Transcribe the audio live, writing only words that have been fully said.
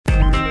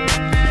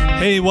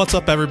Hey, what's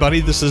up, everybody?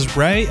 This is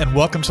Ray, and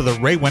welcome to the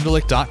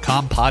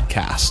RayWenderlich.com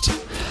podcast.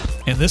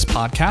 In this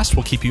podcast,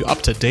 we'll keep you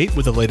up to date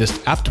with the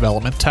latest app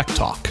development tech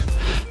talk.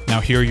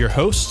 Now, here are your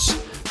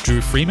hosts,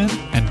 Drew Freeman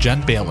and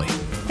Jen Bailey.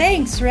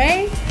 Thanks,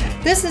 Ray.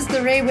 This is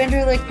the Ray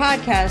Wenderlich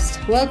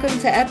podcast. Welcome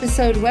to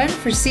episode 1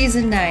 for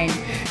season 9.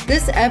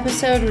 This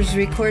episode was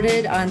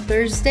recorded on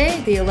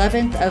Thursday, the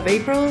 11th of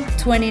April,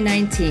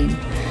 2019.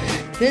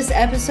 This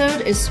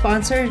episode is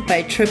sponsored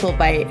by Triple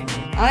Byte.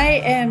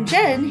 I am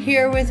Jen,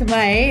 here with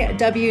my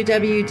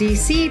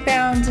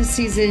WWDC-bound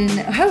season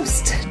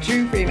host,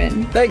 Drew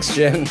Freeman. Thanks,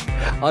 Jen.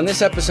 On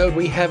this episode,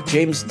 we have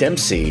James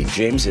Dempsey.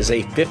 James is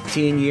a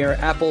 15-year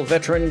Apple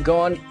veteran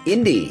gone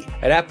indie.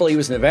 At Apple, he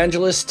was an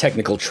evangelist,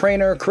 technical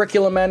trainer,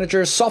 curriculum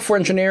manager, software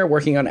engineer,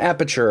 working on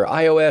Aperture,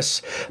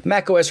 iOS,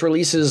 macOS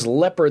releases,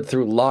 Leopard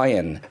through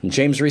Lion.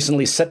 James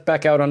recently set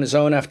back out on his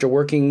own after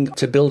working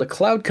to build a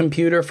cloud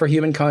computer for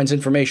humankind's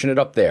information at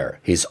Up There.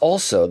 He's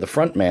also the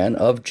frontman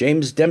of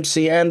James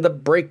Dempsey and the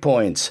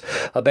Breakpoints,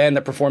 a band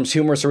that performs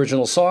humorous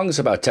original songs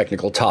about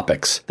technical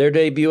topics. Their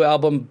debut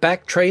album,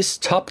 Backtrace,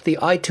 topped the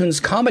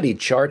iTunes comedy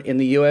chart in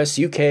the US,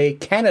 UK,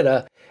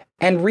 Canada,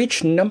 and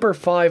reached number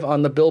 5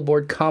 on the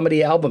Billboard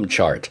Comedy Album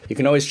chart. You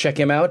can always check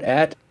him out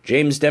at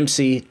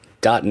jamesdempsey.net.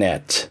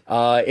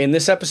 In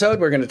this episode,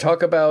 we're going to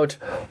talk about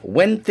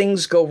when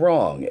things go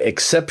wrong,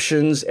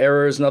 exceptions,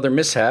 errors, and other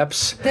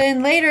mishaps.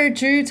 Then later,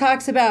 Drew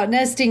talks about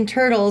nesting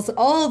turtles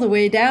all the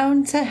way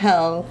down to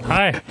hell.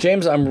 Hi.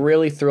 James, I'm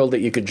really thrilled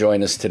that you could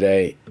join us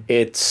today.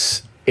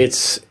 It's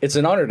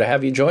an honor to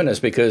have you join us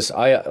because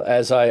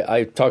as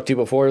I talked to you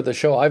before the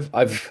show,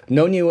 I've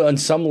known you on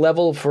some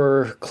level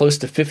for close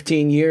to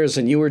 15 years,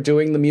 and you were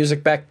doing the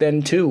music back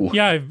then too.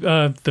 Yeah,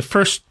 the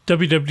first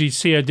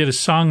WWDC I did a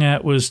song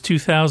at was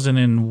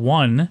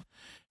 2001.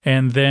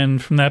 And then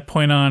from that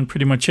point on,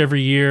 pretty much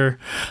every year,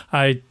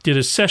 I did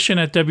a session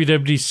at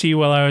WWDC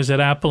while I was at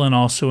Apple and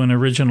also an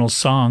original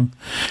song.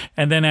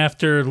 And then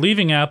after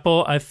leaving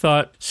Apple, I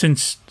thought,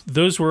 since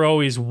those were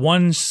always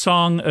one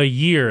song a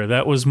year,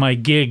 that was my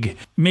gig,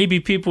 maybe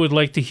people would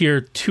like to hear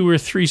 2 or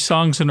 3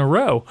 songs in a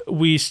row.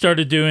 We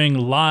started doing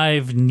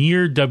live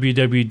near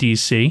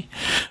WWDC,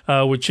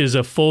 which is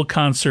a full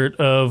concert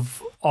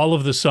of all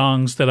of the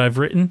songs that I've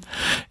written,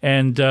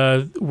 and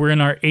we're in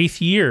our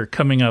 8th year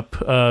coming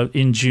up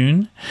in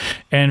June,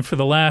 and for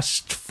the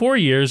last 4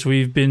 years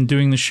we've been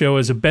doing the show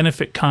as a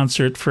benefit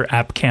concert for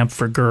App Camp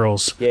for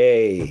Girls.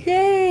 Yay.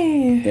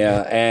 Yay!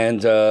 Yeah,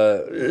 and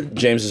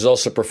James has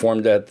also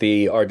performed at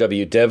the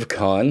RW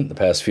DevCon the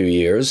past few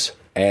years,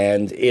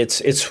 and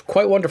it's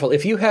quite wonderful.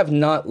 If you have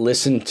not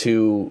listened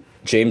to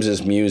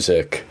James's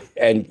music,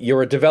 and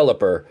you're a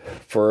developer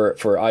for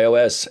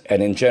iOS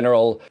and in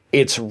general,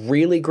 it's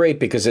really great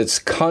because it's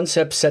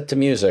concept set to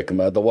music.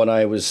 The one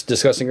I was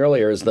discussing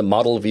earlier is the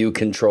Model View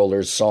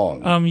Controller's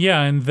song.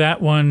 Yeah, and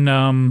that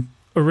one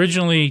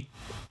originally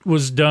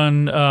was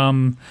done,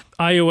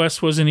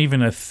 iOS wasn't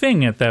even a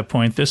thing at that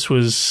point. This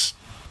was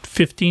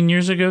 15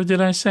 years ago,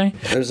 did I say?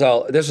 This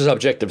was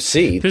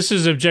Objective-C. This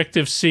is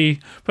Objective-C,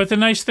 but the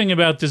nice thing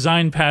about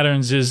design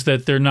patterns is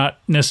that they're not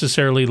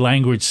necessarily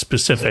language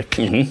specific.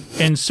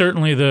 Mm-hmm. And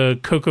certainly the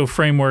Cocoa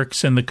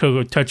frameworks and the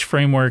Cocoa Touch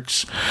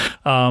frameworks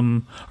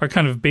are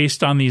kind of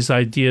based on these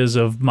ideas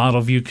of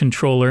model view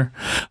controller.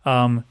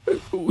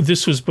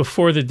 This was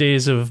before the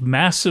days of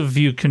massive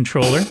view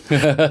controller,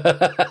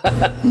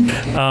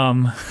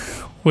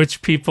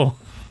 which people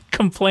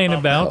complain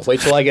about.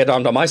 Wait till I get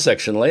onto my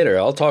section later.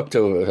 I'll talk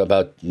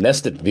about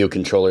nested view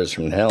controllers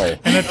from hell.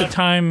 And at the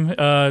time,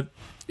 there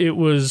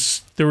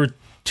were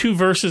 2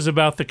 verses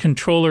about the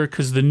controller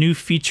because the new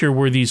feature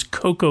were these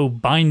Cocoa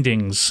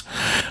bindings,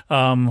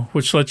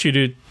 which lets you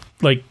to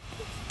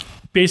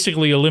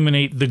basically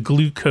eliminate the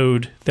glue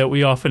code that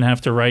we often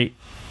have to write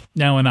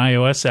now in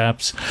iOS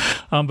apps.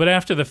 But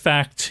after the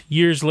fact,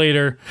 years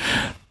later,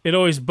 it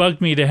always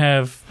bugged me to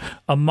have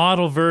a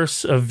model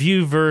verse, a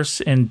view verse,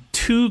 and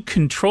 2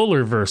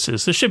 controller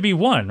verses. There should be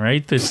 1,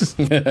 right?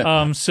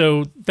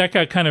 So that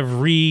got kind of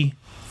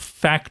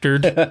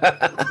refactored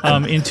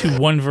into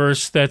 1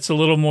 verse that's a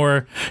little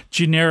more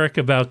generic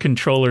about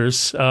controllers.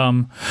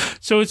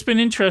 So it's been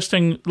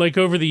interesting. Like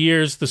over the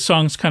years, the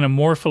songs kind of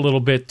morph a little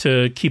bit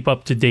to keep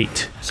up to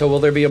date. So will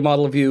there be a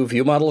Model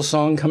View model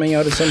song coming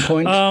out at some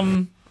point?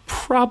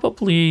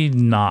 Probably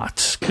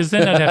not, because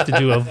then I'd have to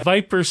do a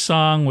Viper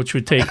song, which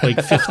would take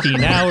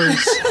 15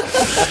 hours,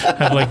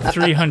 have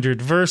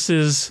 300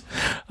 verses.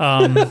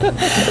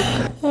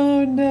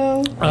 Oh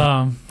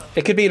no.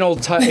 It could be an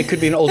old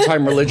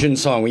time religion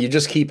song where you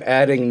just keep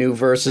adding new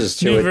verses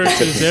to it. New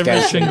verses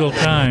every single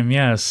time.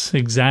 Yes,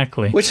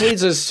 exactly. Which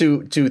leads us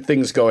to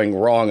things going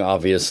wrong,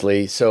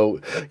 obviously. So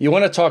you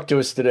want to talk to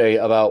us today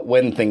about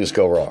when things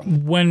go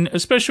wrong.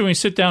 Especially when you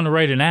sit down to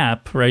write an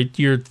app, right?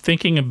 You're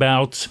thinking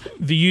about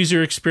the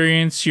user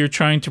experience you're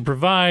trying to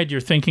provide. You're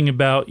thinking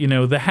about,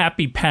 the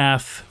happy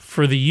path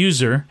for the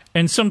user.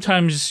 And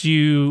sometimes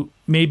you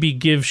maybe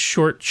give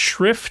short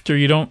shrift, or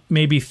you don't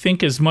maybe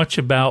think as much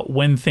about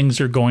when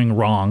things are going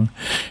wrong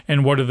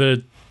and what are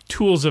the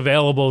tools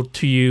available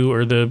to you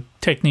or the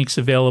techniques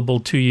available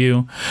to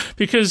you.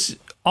 Because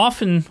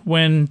often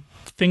when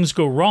things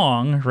go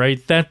wrong,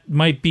 right, that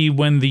might be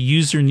when the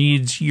user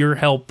needs your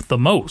help the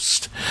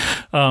most,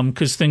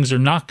 because things are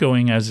not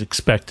going as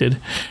expected.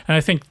 And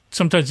I think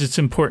sometimes it's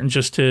important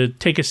just to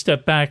take a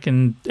step back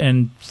and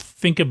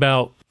think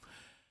about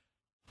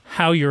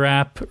how your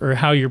app or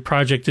how your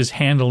project is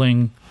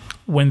handling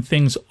when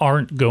things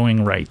aren't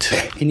going right.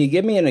 Can you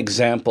give me an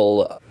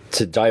example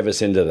to dive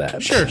us into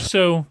that? Sure.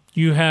 So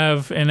you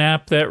have an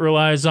app that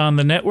relies on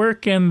the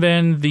network, and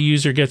then the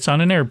user gets on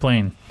an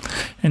airplane.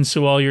 And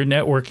so all your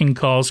networking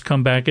calls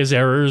come back as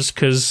errors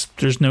because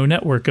there's no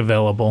network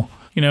available.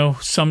 You know,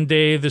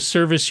 someday the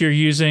service you're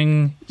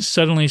using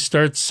suddenly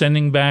starts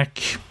sending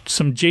back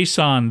some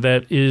JSON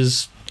that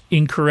is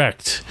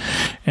incorrect.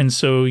 And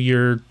so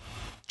your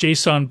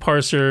JSON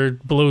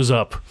parser blows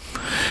up.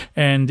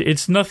 And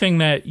it's nothing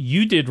that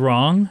you did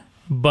wrong,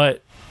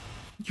 but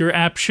your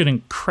app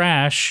shouldn't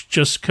crash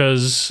just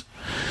because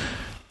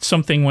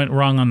something went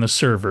wrong on the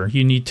server.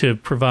 You need to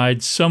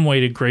provide some way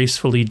to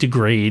gracefully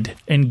degrade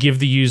and give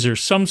the user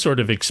some sort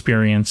of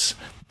experience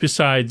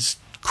besides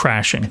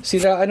crashing.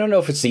 See, I don't know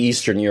if it's the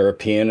Eastern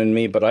European in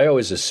me, but I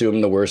always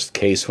assume the worst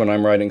case when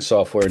I'm writing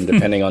software and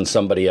depending on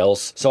somebody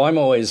else. So I'm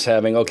always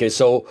having, okay,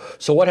 so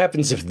what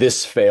happens if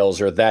this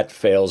fails or that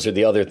fails or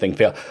the other thing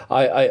fails?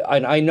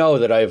 I know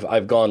that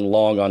I've gone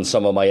long on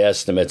some of my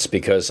estimates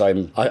because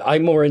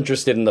I'm more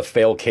interested in the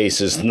fail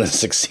cases than the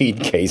succeed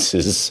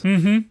cases.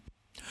 Mm-hmm.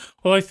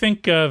 Well, I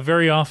think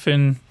very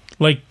often,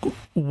 like,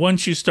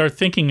 once you start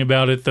thinking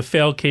about it, the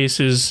fail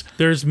cases,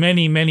 there's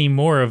many, many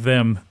more of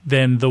them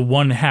than the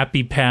one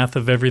happy path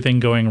of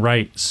everything going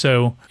right.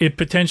 So it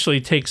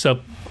potentially takes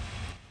up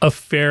a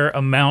fair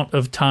amount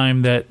of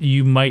time that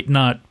you might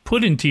not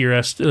put into your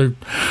estimate,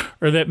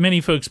 or that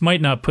many folks might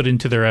not put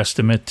into their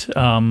estimate,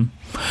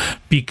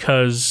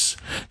 because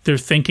they're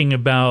thinking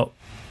about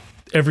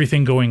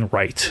everything going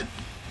right.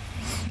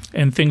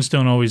 And things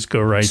don't always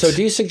go right. So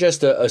do you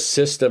suggest a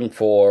system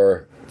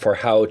for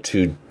how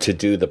to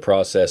do the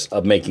process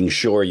of making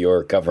sure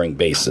you're covering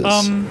bases?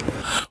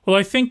 Well,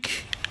 I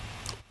think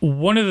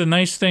one of the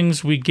nice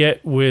things we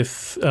get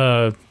with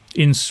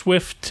in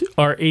Swift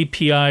are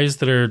APIs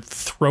that are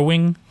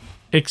throwing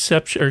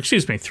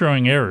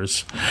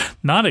errors,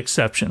 not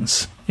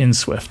exceptions in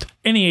Swift.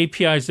 Any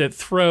APIs that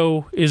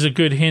throw is a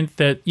good hint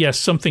that, yes,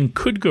 something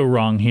could go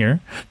wrong here.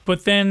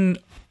 But then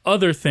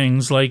other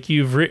things, like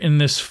you've written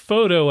this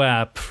photo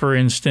app, for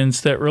instance,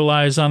 that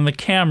relies on the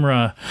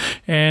camera,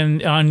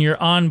 and on your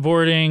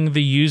onboarding,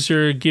 the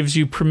user gives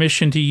you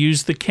permission to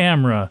use the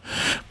camera.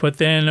 But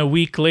then a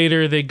week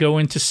later, they go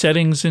into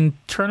settings and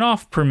turn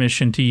off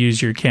permission to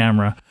use your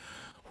camera.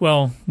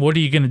 Well, what are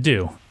you going to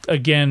do?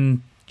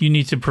 Again, you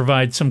need to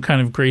provide some kind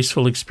of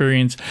graceful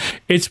experience.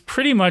 It's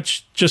pretty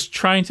much just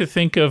trying to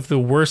think of the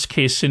worst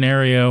case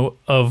scenario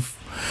of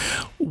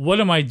what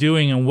am I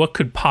doing and what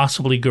could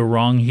possibly go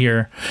wrong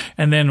here?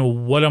 And then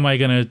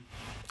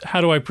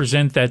how do I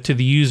present that to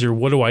the user?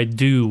 What do I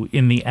do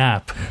in the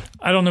app?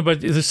 I don't know,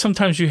 but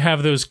sometimes you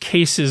have those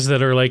cases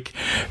that are like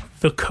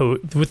the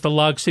code with the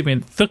log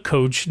statement, the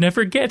code should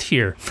never get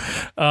here.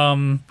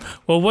 Well,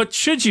 what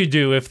should you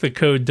do if the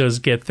code does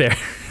get there?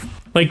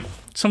 Like,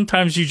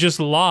 sometimes you just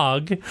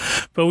log,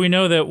 but we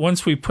know that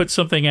once we put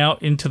something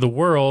out into the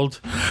world,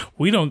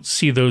 we don't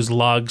see those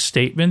log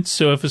statements.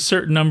 So if a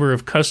certain number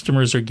of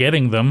customers are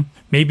getting them,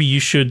 maybe you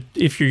should,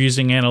 if you're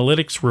using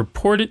analytics,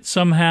 report it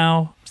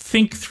somehow.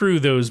 Think through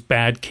those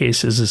bad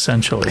cases,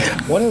 essentially.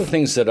 One of the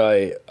things that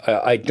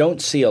I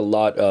don't see a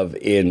lot of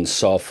in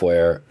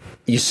software,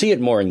 you see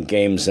it more in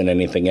games than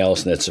anything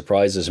else, and it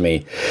surprises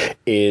me,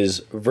 is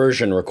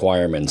version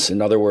requirements.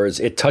 In other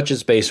words, it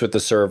touches base with the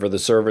server. The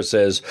server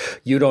says,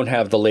 you don't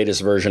have the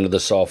latest version of the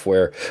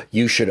software.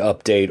 You should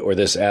update, or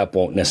this app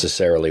won't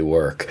necessarily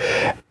work.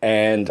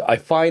 And I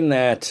find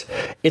that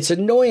it's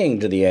annoying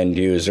to the end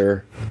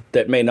user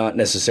that may not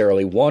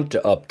necessarily want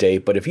to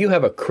update, but if you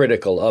have a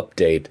critical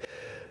update,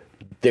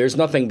 there's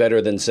nothing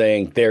better than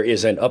saying there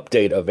is an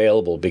update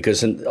available,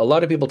 because a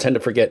lot of people tend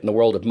to forget in the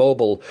world of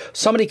mobile,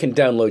 somebody can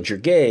download your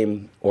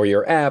game or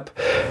your app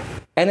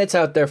and it's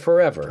out there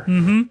forever.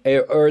 Mm-hmm.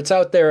 Or it's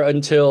out there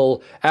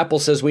until Apple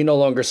says we no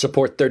longer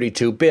support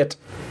 32-bit.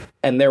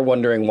 And they're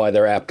wondering why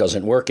their app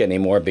doesn't work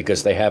anymore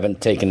because they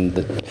haven't taken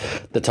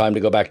the time to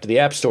go back to the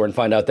App Store and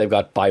find out they've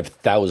got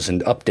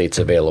 5,000 updates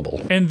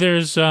available. And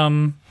there's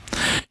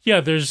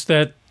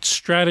that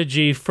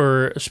strategy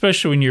for,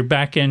 especially when your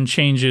backend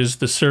changes,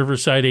 the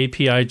server-side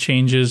API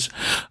changes,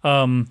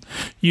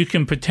 you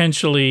can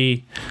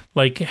potentially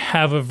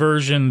have a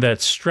version that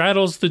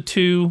straddles the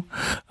two,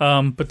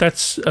 but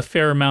that's a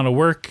fair amount of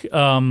work.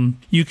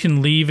 You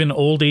can leave an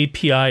old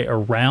API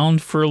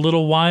around for a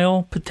little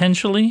while,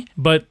 potentially.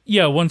 But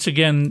yeah, once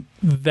again,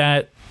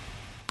 that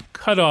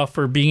cutoff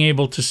or being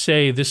able to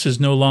say this is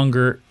no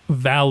longer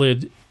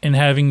valid and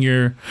having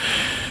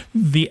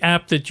the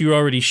app that you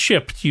already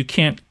shipped, you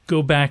can't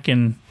go back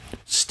and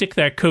stick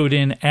that code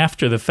in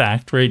after the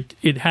fact, right?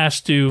 It has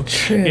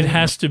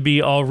to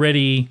be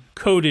already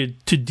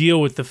coded to deal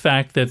with the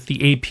fact that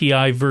the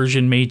API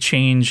version may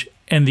change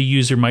and the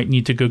user might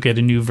need to go get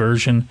a new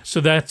version.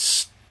 So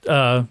that's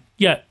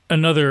yet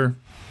another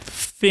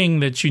thing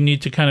that you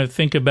need to kind of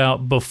think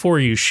about before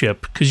you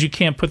ship, because you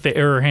can't put the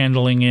error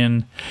handling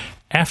in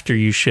after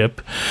you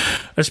ship,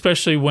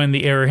 especially when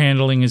the error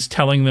handling is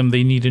telling them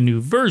they need a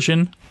new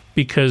version,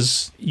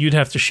 because you'd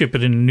have to ship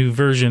it in a new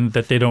version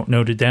that they don't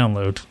know to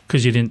download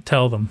because you didn't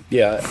tell them.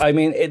 Yeah, I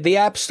mean, the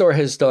App Store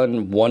has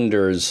done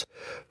wonders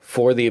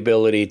for the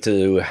ability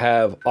to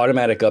have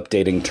automatic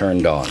updating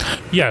turned on.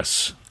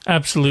 Yes,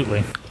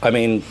 absolutely. I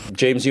mean,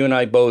 James, you and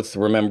I both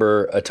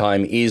remember a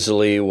time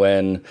easily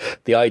when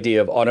the idea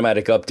of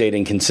automatic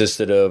updating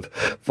consisted of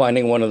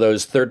finding one of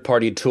those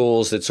third-party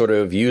tools that sort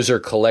of user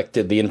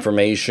collected the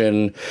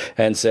information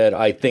and said,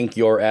 I think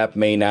your app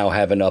may now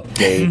have an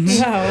update.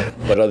 Wow.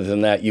 But other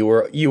than that, you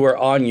were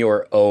on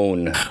your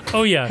own.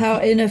 Oh, yeah. How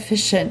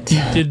inefficient.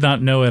 Did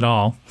not know at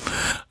all.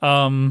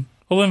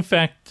 Well, in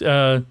fact,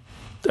 I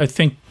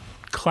think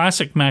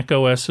classic Mac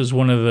OS is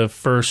one of the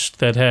first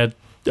that had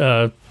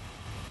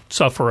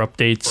software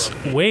updates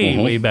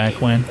way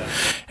back when.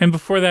 And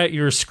before that,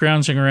 you were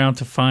scrounging around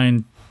to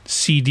find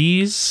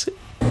CDs,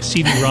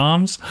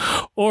 CD-ROMs,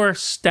 or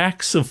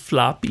stacks of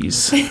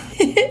floppies.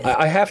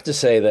 I have to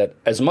say that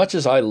as much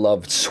as I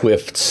loved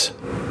Swift's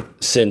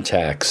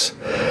syntax,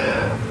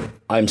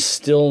 I'm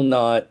still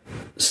not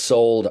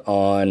sold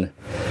on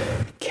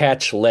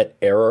catch let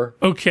error.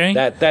 Okay.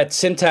 That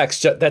syntax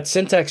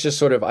just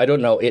sort of, I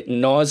don't know, it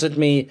gnaws at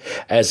me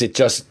as it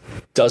just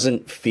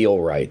doesn't feel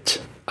right.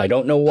 I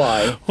don't know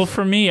why. Well,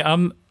 for me,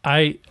 I'm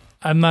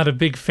not a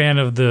big fan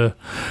of the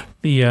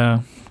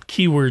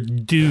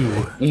keyword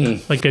do,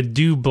 like a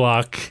do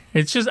block.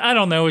 It's just, I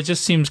don't know, it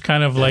just seems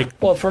kind of like...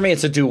 Well, for me,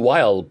 it's a do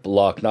while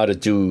block, not a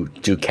do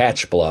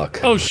catch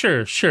block. Oh,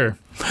 sure.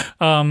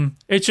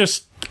 It's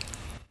just,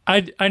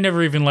 I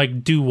never even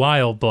like do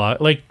while block.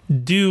 Like,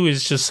 do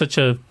is just such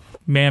a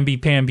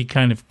mamby-pamby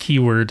kind of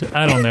keyword.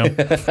 I don't know.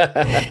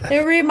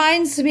 It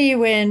reminds me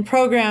when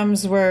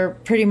programs were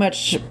pretty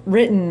much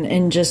written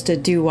in just a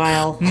do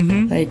while,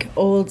 like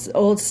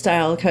old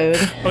style code.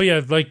 Oh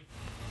yeah, like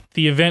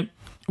the event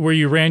where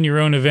you ran your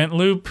own event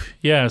loop.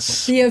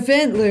 Yes, the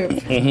event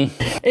loop.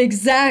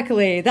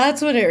 Exactly.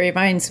 That's what it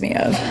reminds me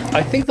of.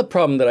 I think the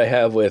problem that I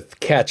have with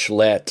catch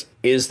let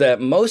is that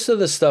most of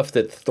the stuff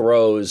that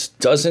throws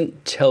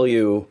doesn't tell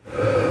you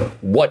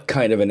what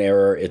kind of an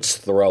error it's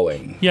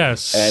throwing.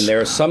 Yes. And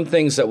there are some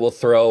things that will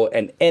throw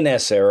an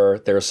NS error.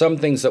 There are some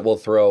things that will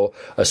throw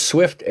a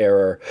Swift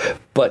error.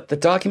 But the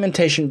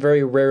documentation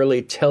very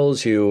rarely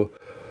tells you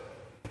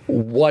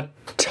what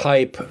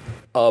type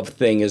of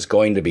thing is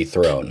going to be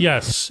thrown.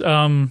 Yes.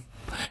 And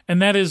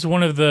that is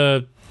one of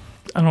the...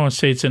 I don't want to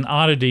say it's an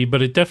oddity,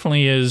 but it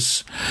definitely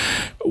is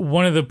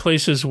one of the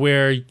places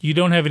where you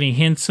don't have any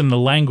hints in the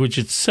language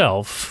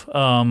itself,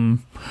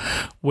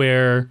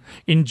 where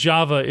in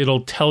Java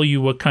it'll tell you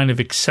what kind of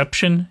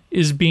exception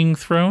is being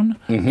thrown.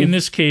 In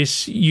this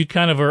case, you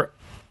kind of are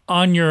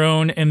on your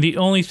own, and the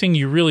only thing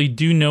you really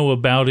do know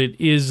about it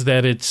is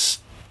that it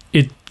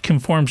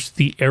conforms to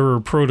the error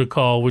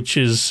protocol, which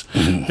is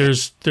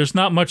there's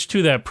not much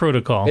to that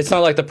protocol. It's not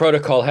like the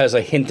protocol has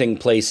a hinting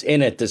place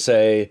in it to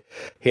say,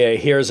 hey,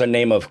 here's a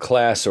name of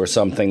class or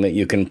something that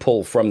you can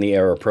pull from the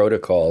error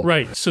protocol.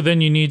 Right. So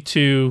then you need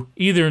to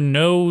either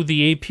know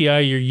the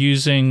API you're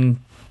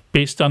using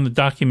based on the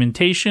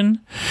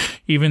documentation,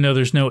 even though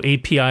there's no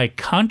API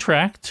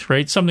contract,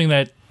 right? Something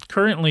that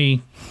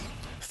currently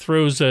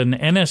throws an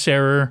NS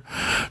error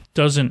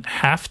doesn't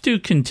have to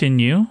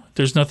continue.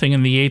 There's nothing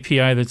in the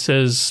API that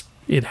says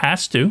it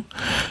has to.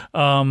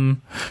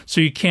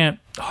 So you can't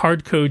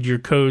hard code your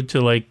code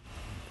to like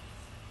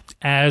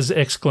as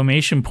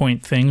exclamation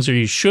point things, or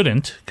you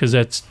shouldn't, because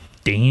that's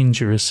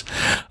dangerous.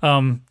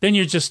 Then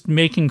you're just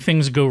making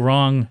things go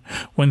wrong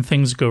when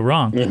things go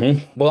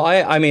wrong. Well,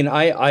 I mean,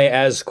 I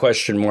as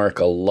question mark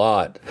a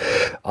lot.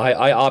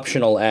 I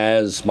optional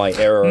as my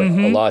error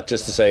a lot,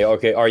 just to say,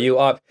 okay, are you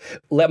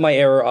let my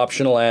error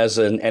optional as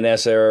an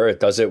NS error?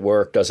 Does it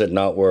work? Does it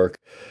not work?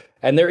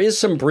 And there is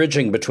some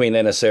bridging between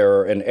NS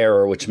error and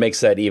error, which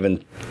makes that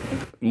even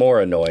more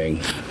annoying.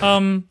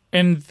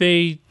 And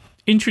they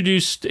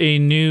introduced a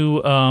new,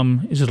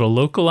 is it a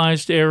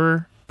localized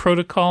error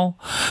protocol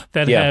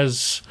that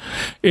has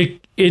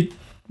it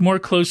more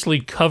closely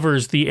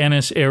covers the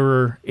NS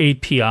error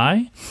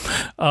API,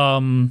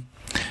 and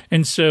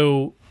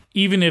so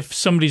even if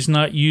somebody's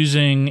not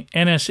using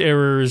NS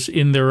errors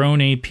in their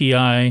own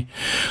API,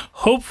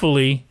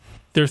 hopefully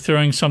they're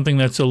throwing something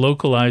that's a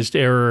localized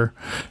error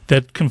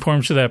that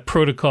conforms to that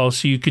protocol,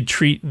 so you could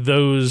treat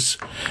those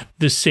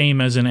the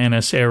same as an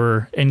NS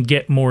error and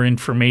get more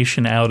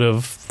information out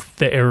of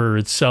the error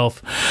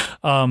itself.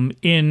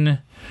 In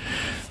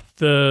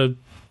the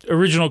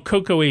original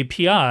Cocoa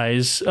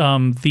APIs,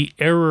 the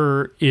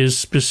error is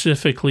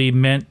specifically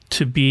meant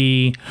to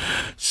be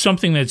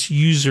something that's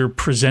user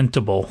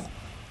presentable,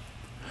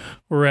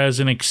 whereas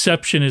an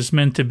exception is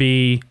meant to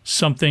be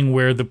something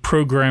where the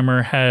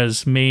programmer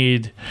has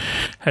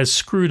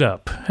screwed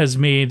up, has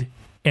made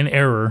an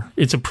error.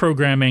 It's a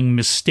programming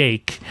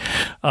mistake.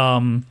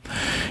 And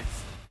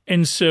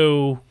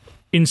so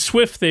in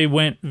Swift, they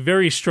went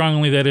very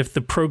strongly that if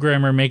the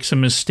programmer makes a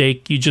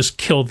mistake, you just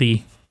kill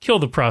the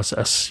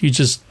process. You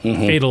just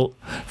the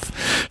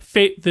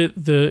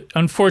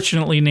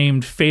unfortunately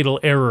named fatal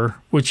error,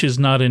 which is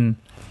not an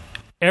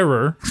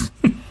error.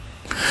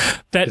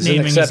 That It's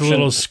naming is a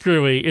little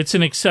screwy. It's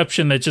an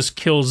exception that just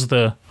kills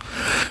there's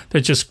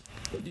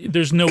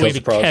no way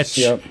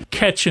to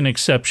catch an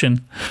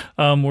exception.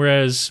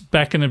 Whereas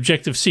back in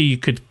Objective-C,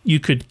 you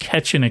could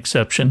catch an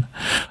exception.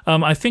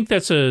 I think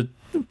that's a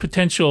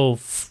potential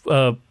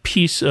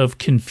piece of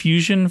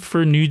confusion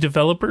for new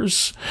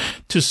developers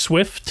to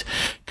Swift,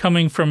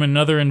 coming from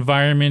another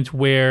environment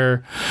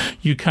where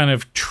you kind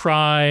of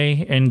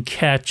try and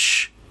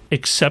catch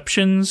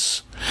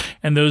exceptions,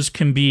 and those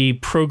can be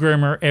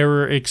programmer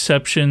error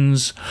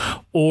exceptions,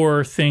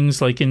 or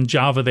things like in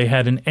Java they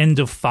had an end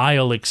of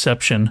file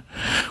exception,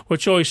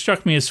 which always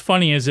struck me as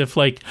funny, as if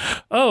like,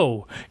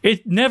 oh,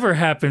 it never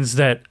happens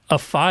that a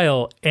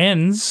file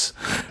ends.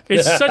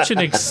 It's such an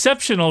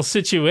exceptional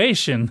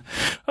situation.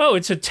 Oh,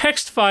 it's a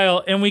text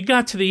file and we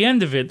got to the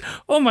end of it.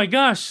 Oh my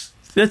gosh,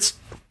 that's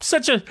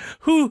such a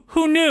who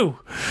knew.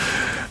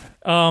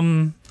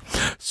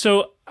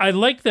 So I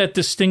like that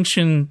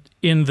distinction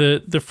in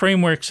the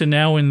frameworks and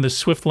now in the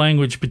Swift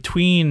language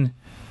between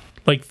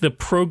like the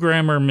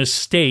programmer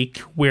mistake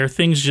where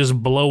things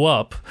just blow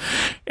up,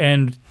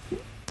 and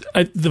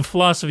the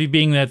philosophy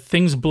being that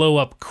things blow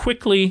up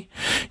quickly,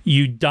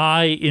 you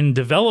die in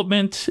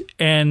development,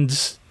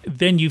 and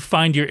then you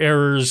find your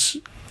errors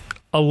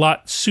a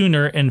lot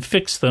sooner and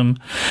fix them,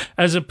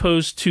 as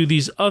opposed to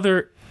these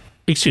other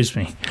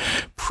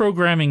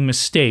programming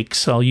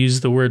mistakes. I'll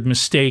use the word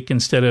mistake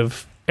instead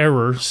of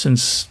error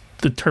since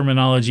the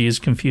terminology is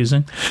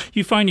confusing.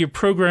 You find your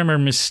programmer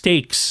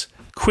mistakes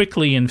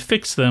quickly and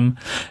fix them,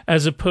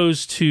 as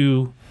opposed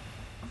to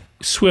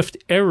Swift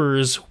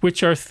errors,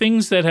 which are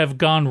things that have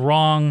gone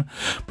wrong,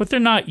 but they're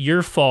not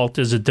your fault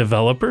as a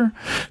developer.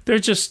 They're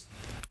just,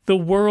 the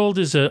world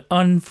is an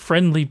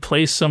unfriendly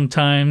place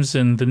sometimes,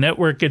 and the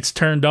network gets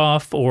turned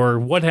off or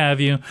what have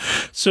you.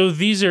 So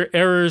these are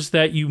errors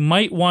that you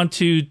might want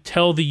to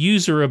tell the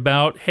user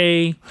about.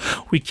 Hey,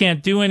 we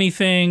can't do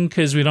anything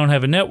because we don't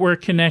have a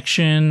network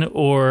connection,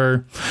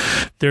 or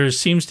there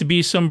seems to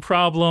be some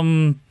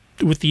problem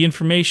with the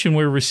information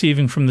we're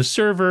receiving from the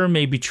server.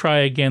 Maybe try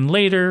again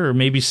later, or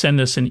maybe send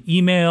us an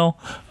email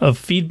of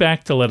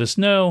feedback to let us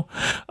know.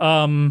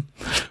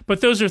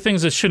 But those are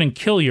things that shouldn't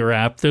kill your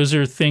app. Those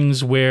are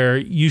things where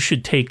you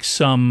should take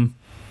some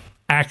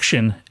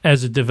action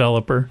as a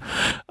developer.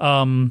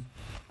 And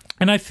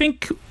I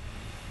think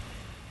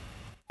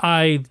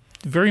I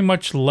very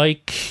much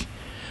like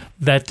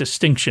that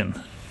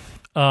distinction.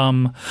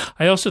 I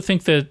also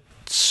think that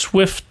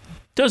Swift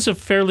does a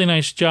fairly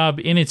nice job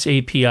in its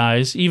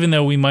APIs, even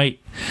though we might,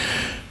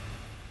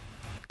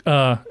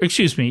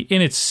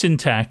 in its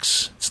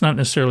syntax, it's not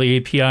necessarily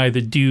API,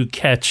 the do,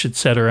 catch,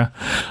 etc.,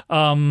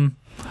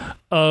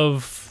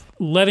 of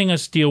letting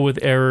us deal with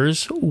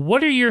errors.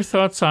 What are your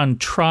thoughts on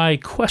try ?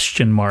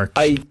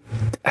 I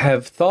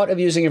have thought of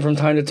using it from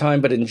time to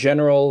time, but in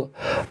general,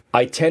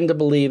 I tend to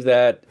believe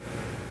that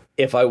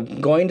if I'm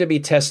going to be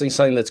testing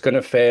something that's going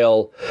to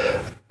fail,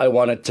 I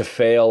want it to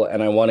fail,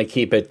 and I want to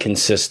keep it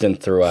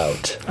consistent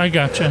throughout. I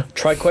gotcha.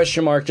 Try ?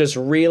 Just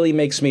really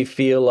makes me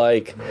feel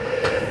like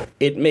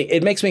it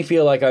makes me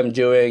feel like I'm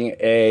doing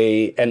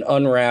an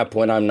unwrap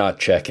when I'm not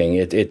checking.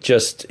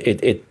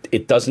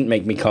 It doesn't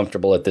make me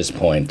comfortable at this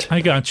point.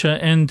 I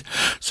gotcha. And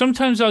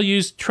sometimes I'll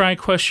use try ?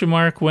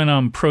 when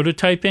I'm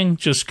prototyping,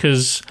 just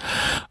because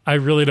I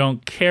really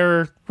don't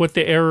care what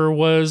the error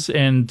was,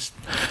 and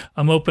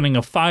I'm opening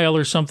a file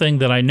or something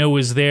that I know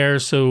is there,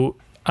 so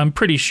I'm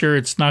pretty sure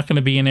it's not going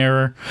to be an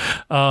error.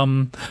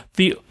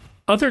 The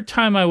other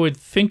time I would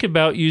think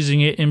about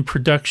using it in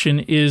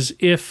production is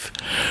if,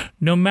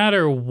 no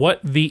matter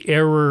what the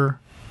error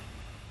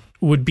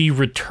would be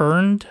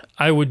returned,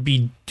 I would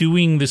be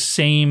doing the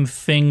same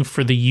thing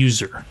for the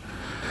user.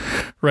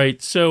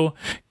 Right? So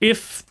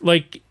if,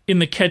 like in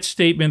the catch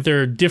statement,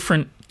 there are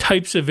different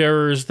types of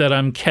errors that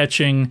I'm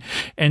catching,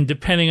 and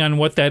depending on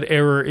what that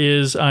error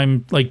is,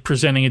 I'm like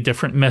presenting a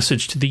different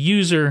message to the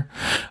user,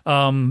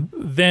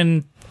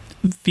 then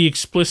the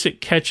explicit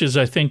catches,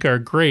 I think, are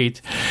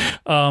great.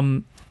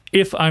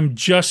 If I'm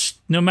just,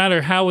 no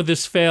matter how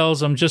this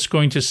fails, I'm just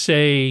going to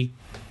say,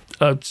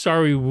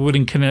 sorry,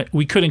 we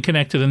couldn't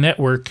connect to the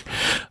network.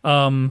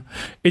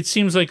 It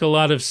seems like a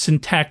lot of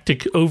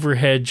syntactic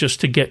overhead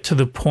just to get to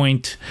the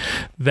point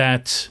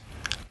that,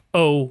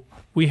 oh,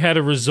 we had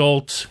a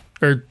result,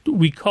 or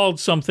we called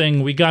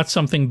something, we got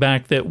something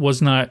back that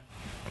was an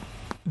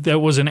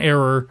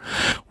error.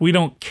 We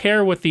don't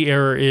care what the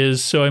error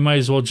is, so I might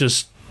as well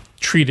just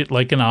treat it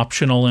like an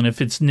optional, and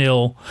if it's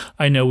nil,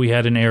 I know we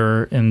had an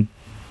error, and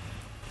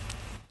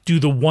do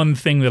the one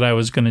thing that I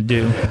was going to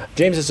do.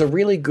 James, it's a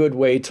really good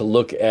way to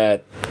look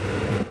at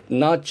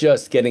not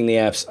just getting the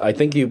apps. I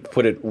think you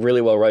put it really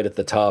well right at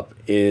the top,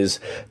 is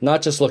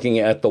not just looking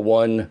at the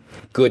one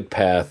good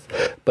path,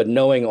 but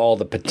knowing all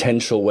the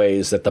potential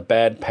ways that the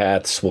bad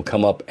paths will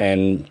come up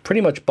and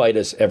pretty much bite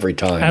us every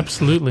time.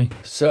 Absolutely.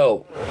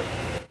 So,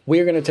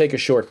 We're going to take a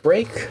short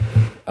break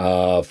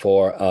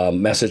for a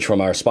message from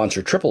our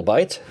sponsor,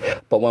 TripleByte.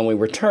 But when we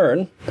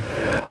return,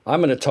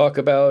 I'm going to talk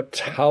about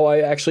how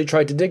I actually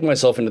tried to dig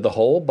myself into the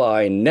hole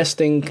by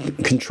nesting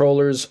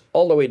controllers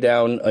all the way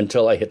down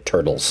until I hit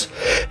turtles.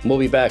 And we'll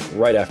be back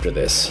right after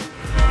this.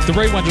 The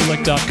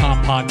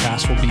RayWenderlich.com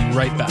podcast will be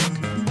right back.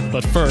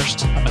 But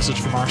first, a message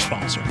from our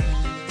sponsor.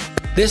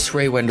 This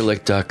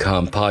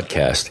RayWenderlich.com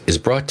podcast is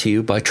brought to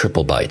you by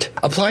TripleByte.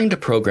 Applying to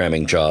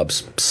programming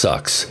jobs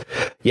sucks.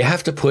 You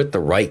have to put the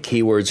right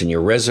keywords in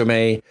your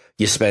resume.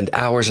 You spend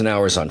hours and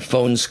hours on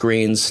phone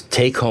screens,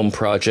 take-home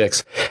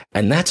projects,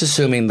 and that's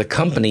assuming the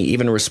company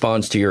even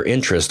responds to your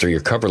interest or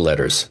your cover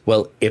letters.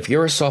 Well, if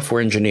you're a software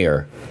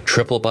engineer,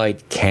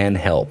 TripleByte can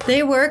help.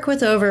 They work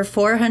with over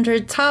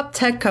 400 top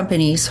tech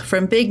companies,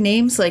 from big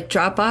names like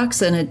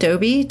Dropbox and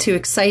Adobe to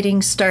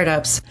exciting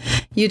startups.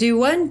 You do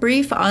one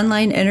brief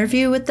online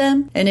interview with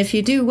them, and if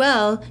you do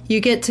well, you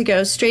get to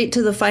go straight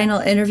to the final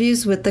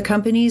interviews with the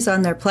companies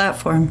on their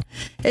platform.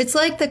 It's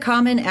like the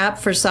common app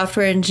for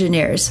software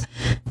engineers.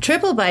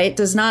 TripleByte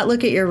does not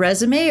look at your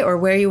resume or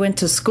where you went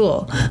to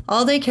school.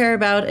 All they care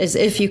about is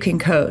if you can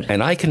code.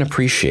 And I can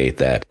appreciate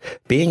that.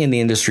 Being in the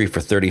industry for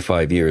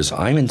 35 years,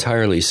 I'm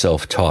entirely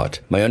self-taught.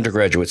 My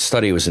undergraduate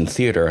study was in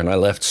theater, and I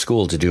left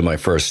school to do my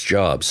first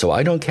job, so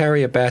I don't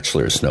carry a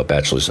bachelor's, no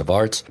bachelor's of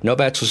arts, no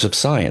bachelor's of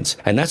science.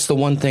 And that's the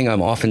one thing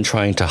I'm often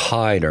trying to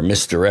hide or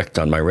misdirect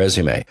on my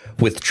resume.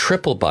 With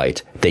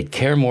TripleByte, they'd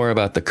care more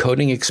about the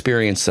coding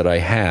experience that I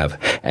have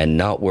and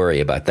not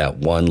worry about that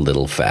one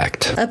little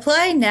fact.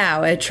 Apply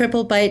now at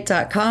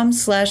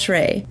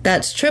triplebyte.com/Ray.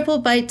 That's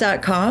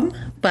triplebyte.com,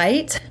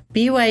 byte,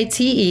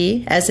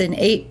 BYTE, as in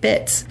 8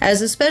 bits.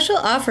 As a special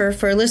offer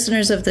for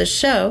listeners of this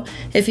show,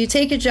 if you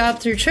take a job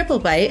through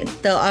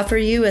TripleByte, they'll offer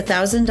you a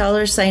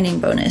 $1,000 signing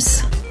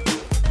bonus.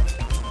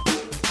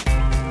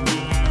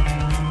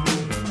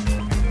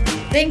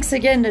 Thanks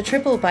again to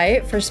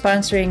TripleByte for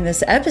sponsoring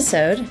this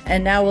episode,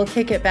 and now we'll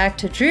kick it back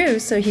to Drew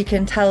so he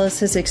can tell us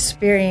his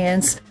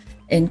experience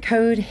in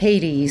Code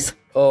Hades.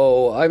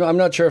 Oh, I'm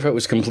not sure if it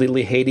was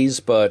completely Hades,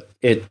 but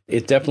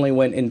it definitely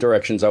went in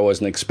directions I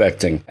wasn't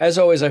expecting. As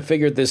always, I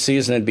figured this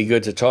season it'd be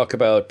good to talk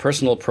about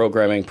personal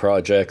programming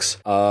projects,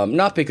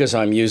 not because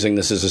I'm using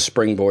this as a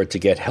springboard to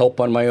get help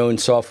on my own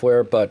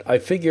software, but I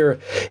figure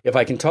if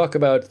I can talk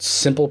about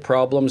simple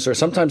problems or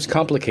sometimes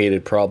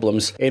complicated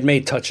problems, it may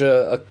touch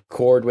a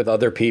chord with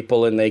other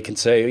people and they can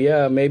say,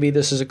 yeah, maybe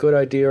this is a good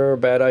idea or a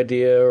bad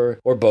idea or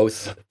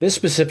both. This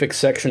specific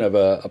section of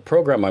a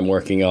program I'm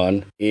working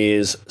on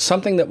is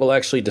something that will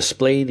actually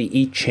display the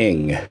I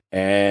Ching,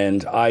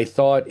 and I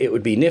thought it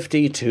would be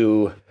nifty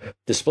to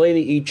display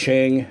the I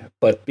Ching,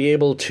 but be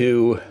able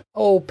to,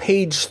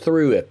 page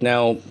through it.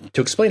 Now,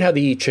 to explain how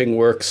the I Ching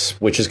works,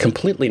 which is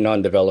completely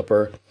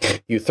non-developer,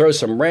 you throw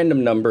some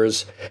random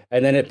numbers,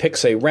 and then it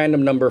picks a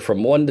random number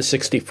from 1 to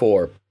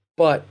 64,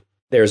 but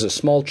there's a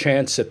small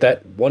chance that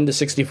that 1 to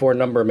 64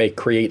 number may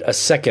create a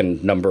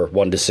second number,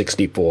 1 to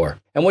 64.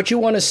 And what you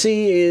want to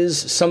see is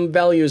some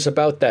values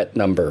about that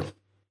number,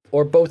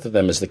 or both of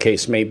them as the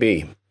case may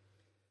be.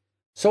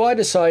 So I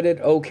decided,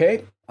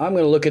 okay, I'm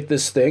going to look at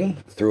this thing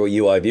through a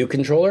UI view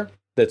controller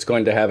that's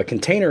going to have a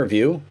container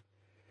view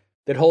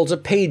that holds a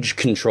page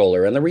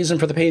controller. And the reason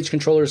for the page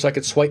controller is I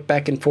could swipe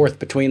back and forth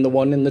between the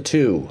 1 and the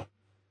 2.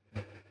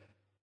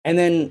 And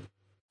then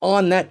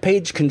on that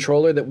page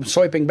controller that I'm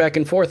swiping back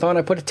and forth on,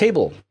 I put a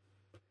table.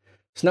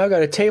 So now I've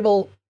got a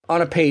table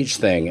on a page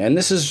thing. And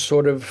this is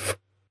sort of,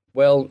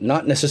 well,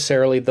 not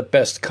necessarily the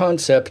best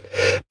concept,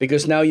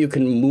 because now you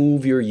can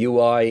move your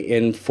UI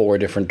in 4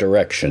 different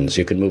directions.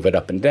 You can move it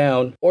up and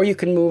down, or you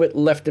can move it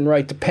left and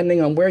right,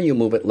 depending on where you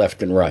move it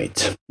left and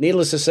right.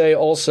 Needless to say,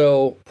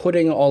 also,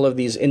 putting all of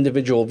these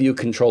individual view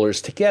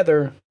controllers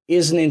together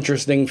is an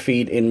interesting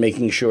feat in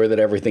making sure that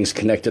everything's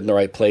connected in the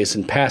right place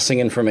and passing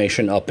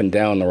information up and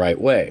down the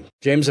right way.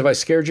 James, have I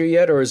scared you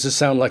yet, or does this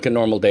sound like a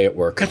normal day at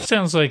work? That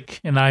sounds like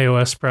an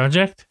iOS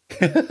project.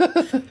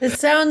 It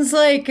sounds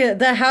like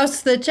the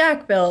house that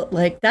Jack built.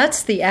 Like,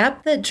 that's the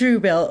app that Drew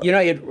built. You know,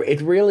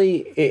 it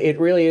really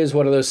is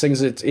one of those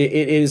things. It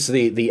is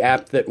the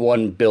app that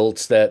one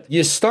builds that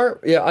you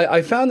start. Yeah,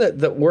 I found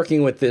that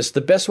working with this,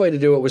 the best way to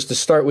do it was to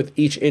start with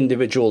each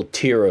individual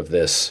tier of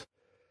this.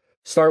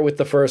 Start with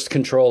the first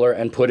controller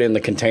and put in the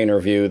container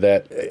view.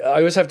 That I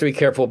always have to be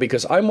careful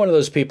because I'm one of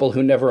those people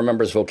who never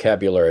remembers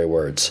vocabulary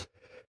words.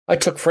 I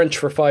took French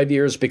for 5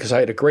 years because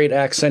I had a great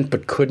accent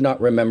but could not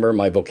remember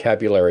my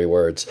vocabulary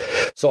words.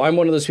 So I'm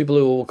one of those people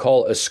who will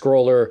call a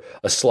scroller,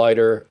 a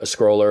slider, a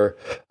scroller,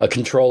 a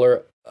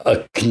controller,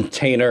 a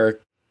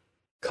container,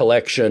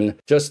 collection.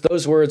 Just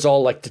those words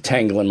all like to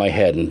tangle in my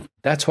head. And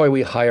that's why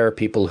we hire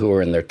people who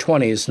are in their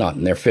 20s, not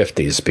in their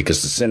 50s,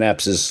 because the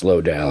synapses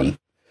slow down.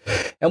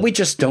 And we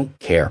just don't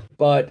care.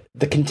 But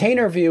the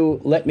container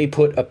view let me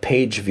put a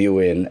page view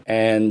in,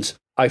 and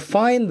I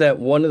find that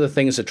one of the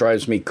things that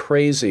drives me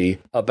crazy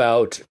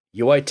about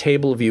UI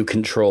table view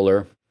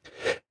controller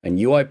and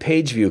UI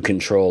page view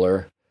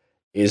controller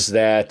is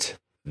that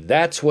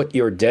that's what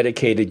your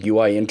dedicated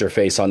UI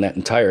interface on that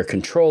entire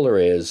controller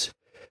is.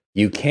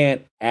 you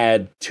can't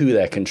add to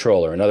that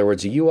controller. In other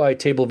words, a UI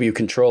table view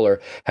controller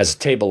has a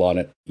table on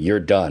it. You're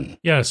done.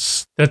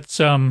 Yes, that's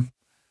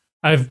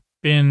I've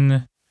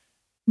been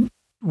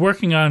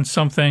working on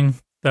something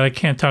that I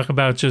can't talk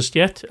about just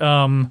yet.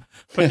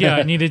 But yeah,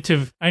 I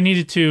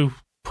needed to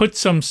put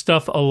some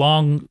stuff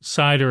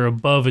alongside or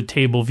above a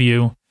table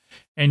view,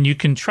 and you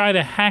can try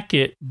to hack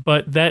it,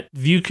 but that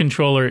view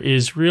controller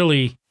is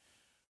really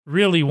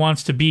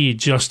wants to be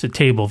just a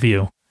table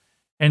view.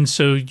 And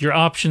so your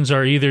options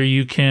are either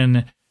you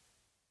can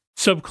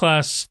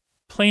subclass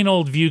plain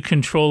old view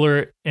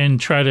controller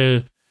and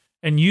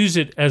use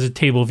it as a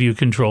table view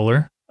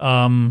controller.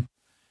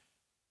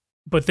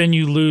 But then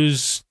you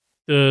lose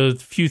the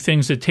few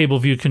things that table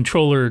view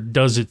controller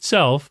does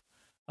itself.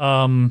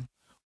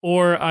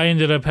 Or I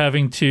ended up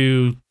having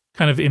to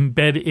kind of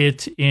embed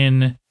it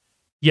in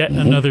yet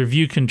another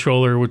view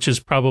controller, which is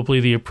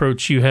probably the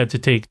approach you had to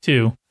take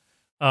too.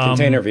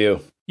 Container view.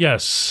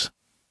 Yes.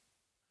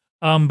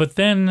 But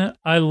then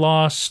I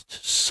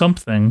lost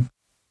something.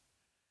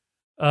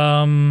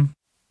 There's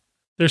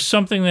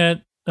something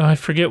that I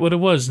forget what it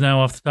was now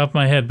off the top of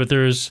my head, but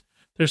there's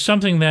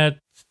something that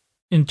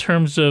in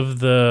terms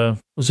of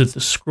was it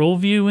the scroll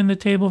view in the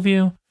table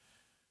view?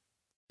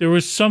 There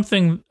was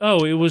something.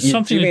 Oh, it was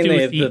something to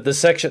do with the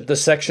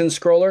section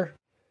scroller.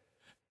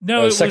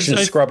 No, it section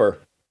was scrubber.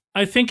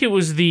 I think it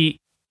was the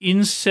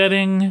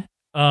insetting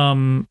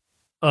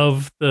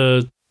of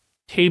the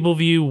table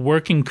view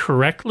working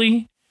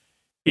correctly.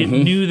 It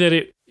knew that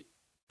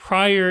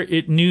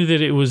it knew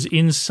that it was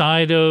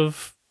inside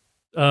of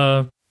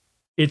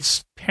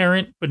its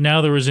parent, but now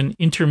there was an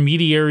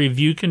intermediary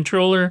view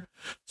controller,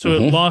 so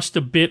it lost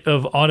a bit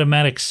of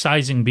automatic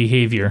sizing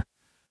behavior.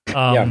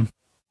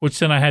 Which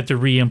then I had to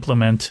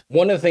re-implement.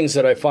 One of the things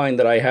that I find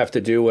that I have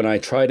to do when I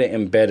try to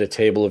embed a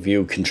table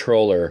view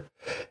controller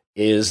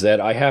is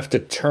that I have to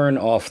turn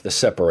off the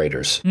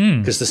separators.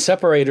 Because the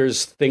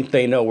separators think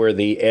they know where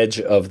the edge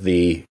of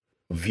the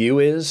view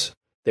is.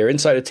 They're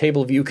inside a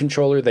table view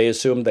controller. They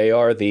assume they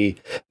are the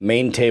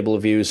main table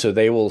view, so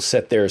they will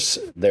set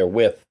their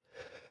width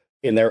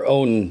in their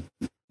own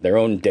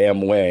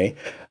damn way.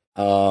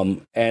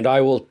 And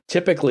I will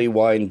typically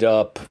wind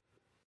up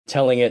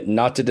telling it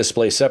not to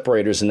display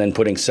separators and then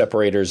putting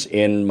separators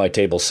in my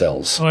table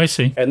cells. Oh, I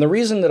see. And the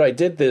reason that I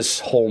did this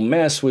whole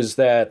mess was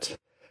that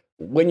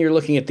when you're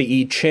looking at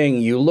the I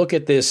Ching, you look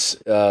at this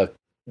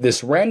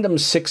random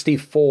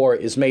 64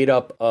 is made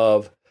up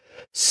of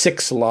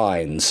 6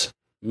 lines,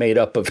 made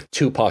up of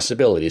 2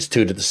 possibilities,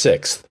 2 to the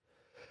 6th.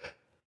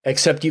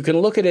 Except you can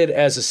look at it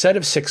as a set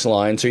of 6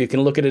 lines, or you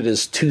can look at it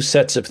as 2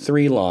 sets of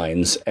 3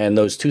 lines, and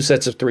those 2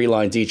 sets of 3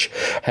 lines each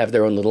have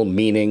their own little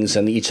meanings,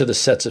 and each of the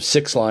sets of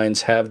 6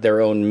 lines have their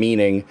own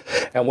meaning.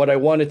 And what I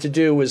wanted to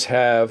do was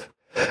have,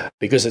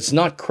 because it's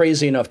not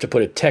crazy enough to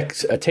put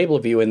a table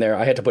view in there,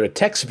 I had to put a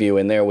text view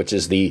in there, which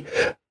is the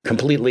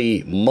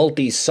completely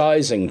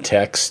multi-sizing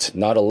text,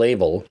 not a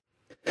label,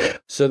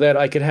 so that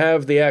I could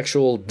have the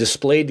actual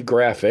displayed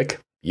graphic,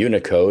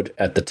 Unicode,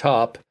 at the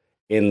top,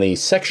 in the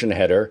section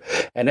header,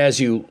 and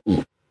as you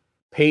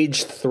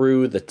page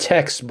through the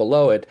text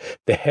below it,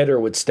 the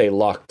header would stay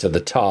locked to the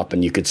top,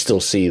 and you could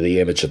still see the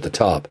image at the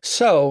top.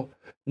 So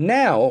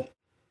now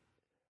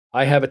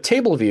I have a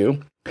table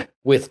view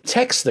with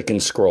text that can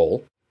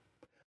scroll,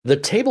 the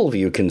table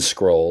view can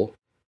scroll,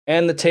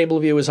 and the table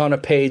view is on a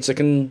page that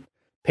can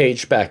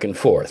page back and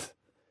forth.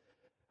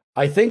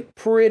 I think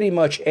pretty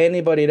much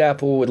anybody at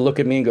Apple would look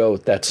at me and go,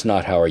 that's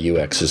not how our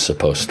UX is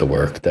supposed to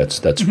work.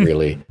 That's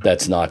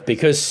not.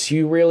 Because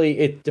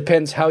it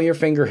depends how your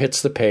finger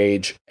hits the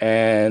page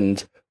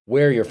and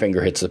where your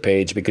finger hits the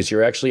page, because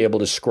you're actually able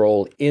to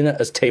scroll in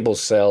a table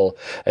cell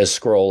as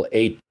scroll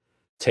a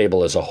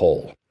table as a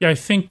whole. Yeah, I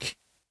think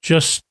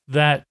just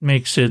that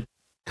makes it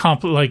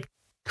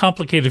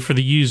complicated for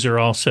the user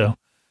also.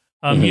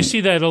 You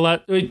see that a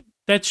lot.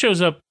 That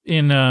shows up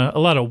in a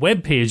lot of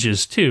web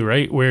pages too,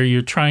 right? Where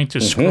you're trying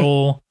to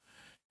scroll,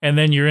 and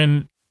then you're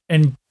in,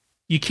 and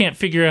you can't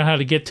figure out how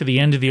to get to the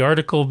end of the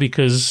article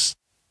because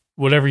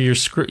whatever you're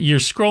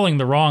scrolling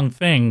the wrong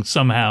thing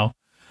somehow,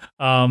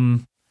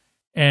 and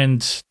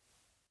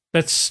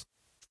that's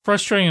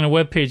frustrating on a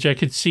web page. I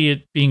could see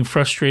it being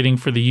frustrating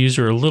for the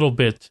user a little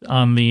bit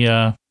on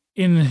the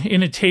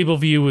in a table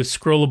view with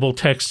scrollable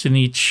text in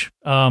each,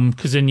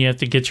 because then you have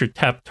to get your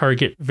tap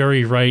target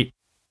very right.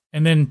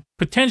 And then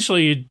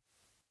potentially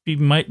it'd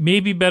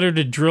maybe better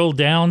to drill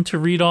down to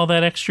read all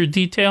that extra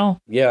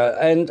detail. Yeah,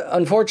 and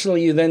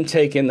unfortunately you then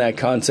take in that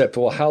concept,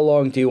 well, how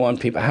long do you want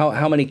people,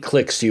 how many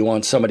clicks do you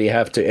want somebody to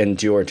have to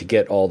endure to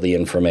get all the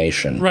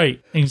information?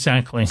 Right,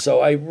 exactly.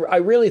 So I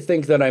really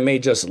think that I may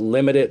just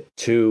limit it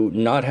to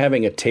not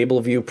having a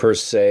table view per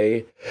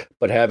se,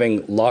 but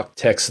having locked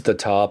text at the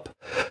top,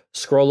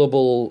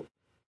 scrollable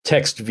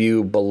text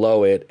view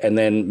below it, and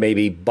then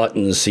maybe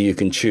buttons so you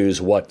can choose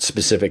what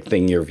specific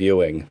thing you're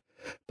viewing.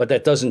 But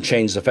that doesn't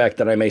change the fact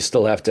that I may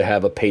still have to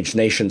have a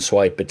pagination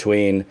swipe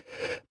between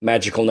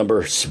magical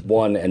number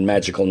 1 and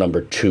magical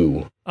number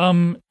 2.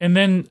 And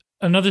then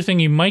another thing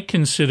you might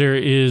consider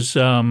is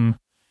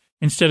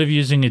instead of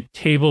using a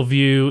table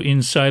view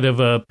inside of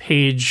a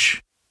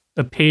page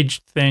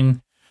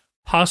thing,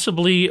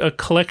 possibly a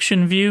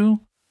collection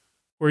view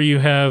where you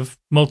have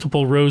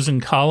multiple rows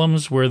and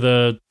columns where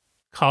the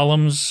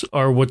columns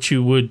are what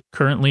you would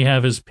currently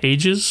have as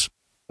pages?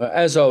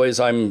 As always,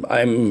 I'm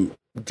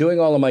doing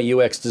all of my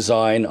UX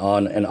design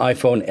on an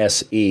iPhone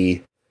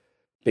SE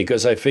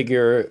because I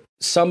figure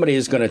somebody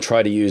is going to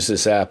try to use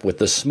this app with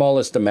the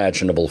smallest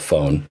imaginable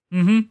phone.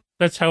 Mm-hmm.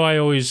 That's how I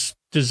always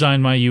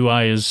design my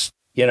UI is.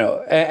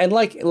 And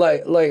like a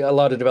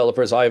lot of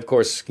developers, I, of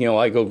course,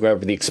 I go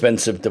grab the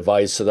expensive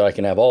device so that I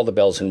can have all the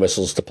bells and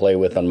whistles to play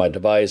with on my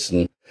device.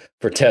 And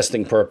for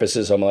testing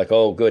purposes, I'm like,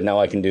 oh, good, now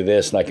I can do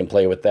this and I can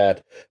play with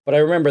that. But I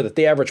remember that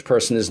the average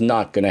person is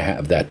not going to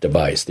have that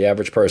device. The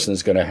average person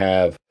is going to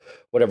have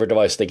whatever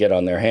device they get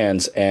on their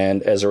hands.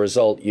 And as a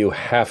result, you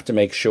have to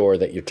make sure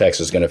that your text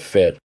is going to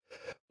fit.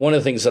 One of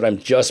the things that I'm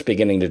just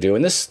beginning to do,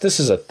 and this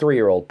is a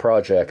 3-year-old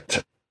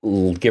project,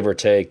 give or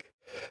take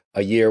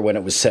a year when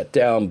it was set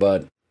down,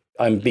 but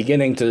I'm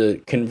beginning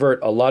to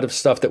convert a lot of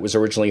stuff that was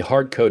originally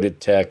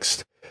hard-coded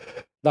text,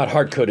 not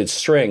hard-coded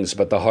strings,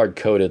 but the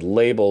hard-coded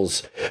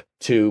labels,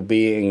 to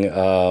being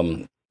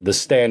the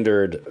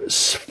standard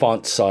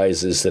font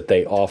sizes that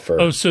they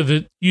offer. Oh,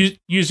 so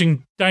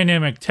using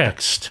dynamic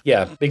text.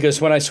 Yeah, because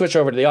when I switch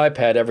over to the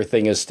iPad,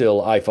 everything is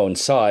still iPhone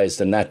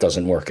sized, and that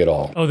doesn't work at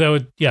all. Oh, that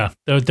would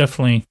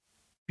definitely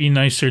be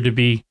nicer to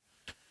be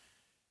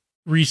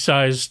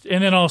resized.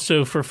 And then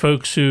also for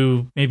folks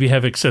who maybe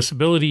have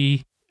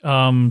accessibility,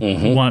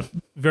 who want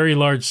very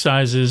large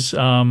sizes,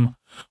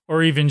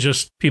 or even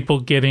just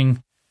people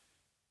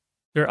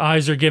their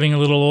eyes are getting a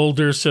little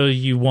older, so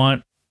you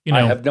want,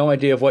 I have no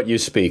idea of what you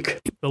speak.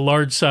 The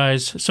large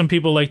size. Some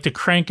people like to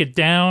crank it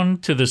down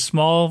to the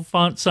small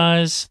font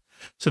size,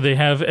 so they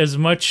have as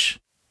much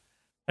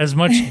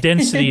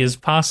density as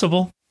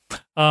possible.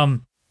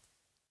 But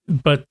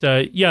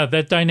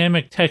that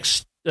dynamic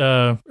text,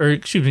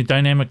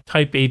 dynamic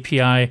type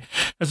API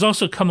has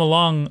also come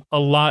along a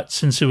lot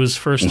since it was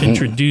first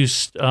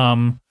introduced.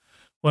 When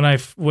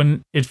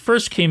it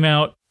first came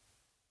out,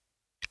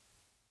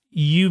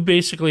 you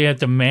basically had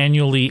to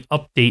manually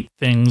update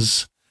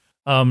things.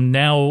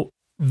 Now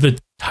the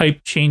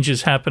type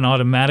changes happen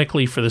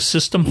automatically for the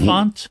system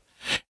font,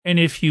 and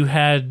if you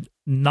had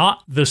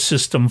not the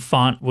system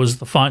font was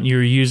the font you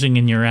were using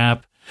in your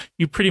app,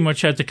 you pretty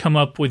much had to come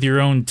up with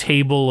your own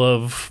table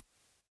of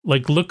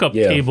lookup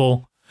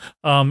table.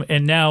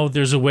 And now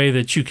there's a way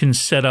that you can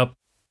set up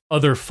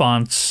other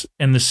fonts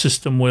and the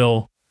system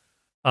will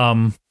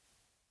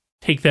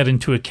take that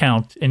into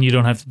account and you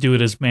don't have to do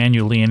it as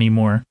manually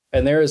anymore.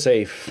 And there is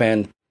a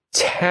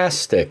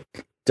fantastic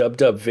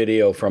dub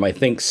video from, I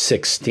think,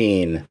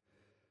 16,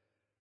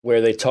 where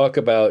they talk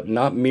about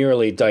not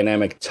merely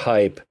dynamic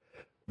type,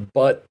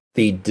 but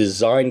the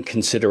design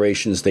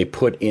considerations they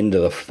put into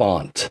the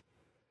font.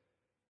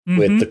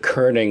 With the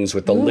kernings,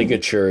 with the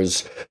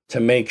ligatures, to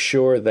make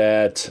sure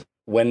that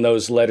when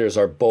those letters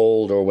are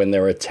bold or when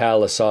they're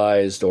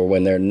italicized or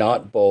when they're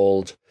not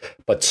bold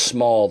but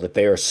small, that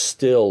they are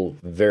still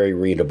very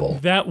readable.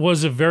 That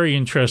was a very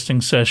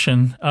interesting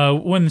session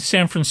when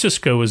San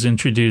Francisco was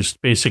introduced,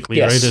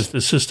 basically, right, as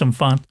the system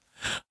font.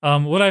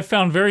 What I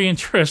found very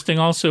interesting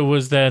also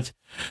was that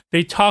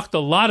they talked a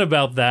lot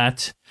about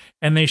that,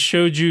 and they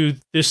showed you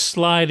this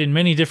slide in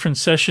many different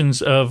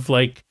sessions of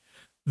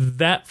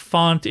that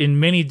font in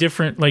many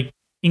different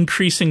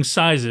increasing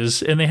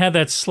sizes, and they had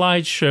that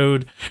slide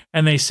showed,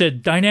 and they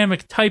said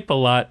dynamic type a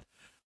lot,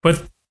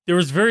 but there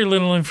was very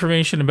little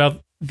information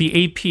about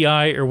the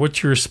API or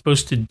what you're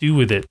supposed to do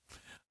with it.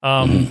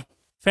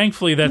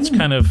 Thankfully, that's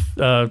kind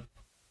of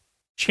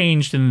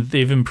changed, and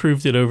they've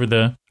improved it over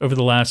the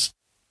last,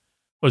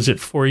 was it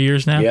 4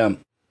 years now?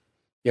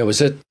 Yeah.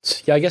 Was it?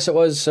 Yeah, I guess it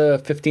was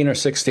 15 or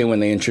 16 when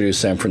they introduced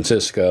San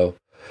Francisco.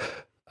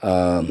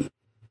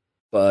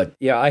 But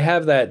yeah, I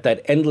have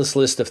that endless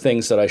list of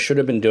things that I should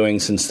have been doing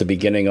since the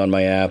beginning on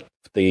my app.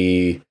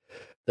 The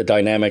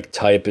dynamic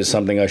type is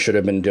something I should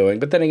have been doing.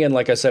 But then again,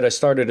 like I said, I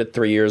started it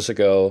 3 years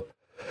ago.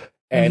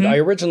 And I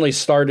originally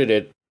started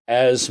it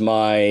as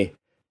my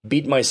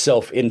beat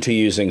myself into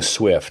using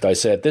Swift. I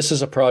said, this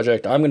is a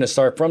project I'm going to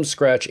start from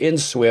scratch in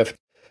Swift.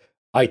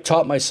 I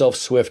taught myself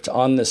Swift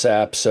on this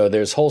app. So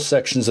there's whole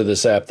sections of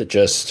this app that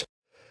just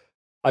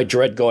I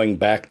dread going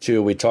back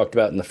to. We talked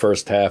about in the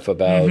first half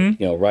about,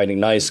 writing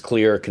nice,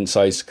 clear,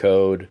 concise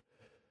code.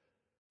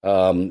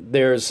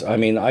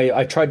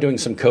 I tried doing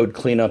some code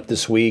cleanup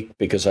this week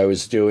because I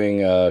was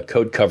doing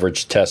code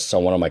coverage tests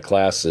on one of my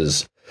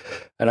classes.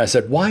 And I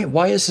said,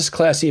 why is this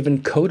class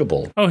even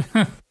codable? Oh,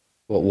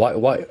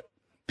 well,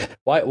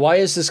 why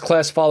is this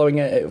class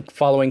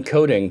following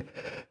coding?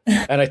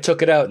 And I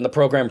took it out and the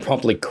program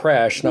promptly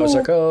crashed. And I was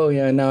like, oh,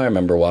 yeah, now I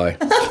remember why.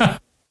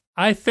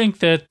 I think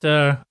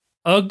that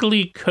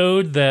ugly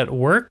code that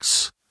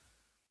works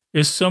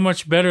is so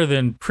much better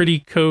than pretty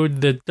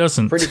code that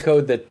doesn't. Pretty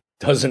code that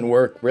doesn't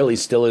work really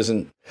still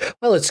isn't.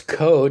 Well, it's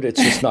code.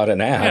 It's just not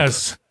an app.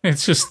 Yes, it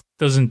just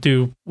doesn't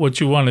do what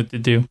you want it to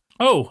do.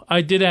 Oh,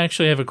 I did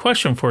actually have a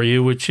question for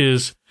you, which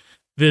is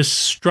this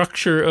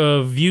structure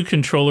of view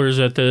controllers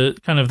at the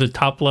kind of the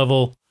top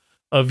level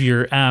of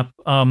your app.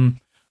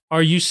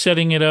 Are you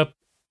setting it up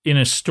in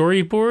a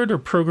storyboard or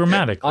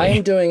programmatically? I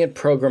am doing it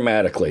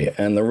programmatically,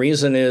 and the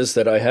reason is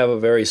that I have a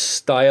very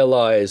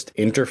stylized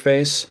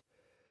interface.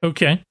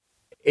 Okay.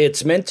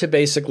 It's meant to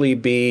basically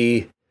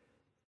be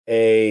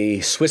a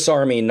Swiss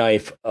Army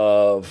knife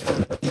of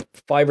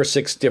 5 or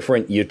 6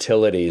 different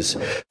utilities.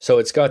 So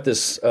it's got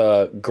this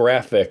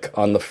graphic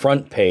on the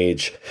front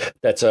page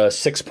that's a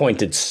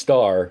 6-pointed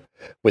star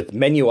with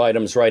menu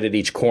items right at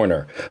each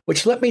corner,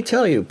 which, let me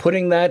tell you,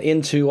 putting that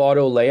into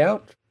auto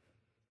layout,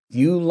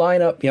 you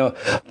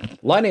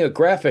lining a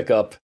graphic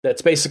up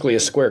that's basically a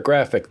square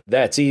graphic,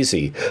 that's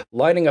easy.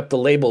 Lining up the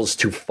labels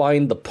to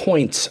find the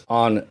points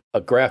on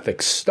a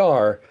graphic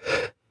star,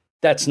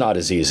 that's not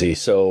as easy.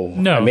 So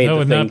that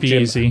would not be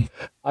easy.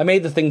 I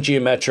made the thing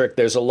geometric.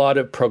 There's a lot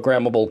of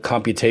programmable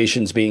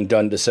computations being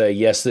done to say,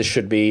 yes, this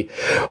should be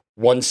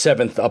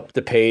 1/7 up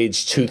the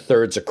page,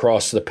 2/3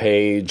 across the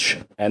page.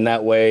 And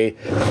that way,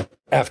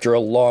 after a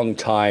long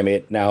time,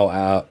 it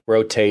now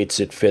rotates.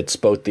 It fits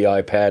both the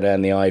iPad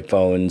and the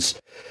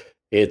iPhones.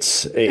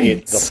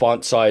 The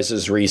font size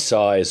is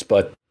resized,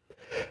 but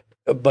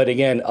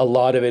again, a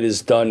lot of it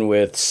is done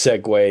with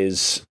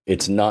segues.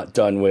 It's not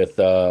done with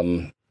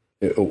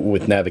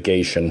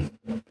navigation.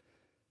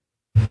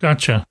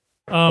 Gotcha.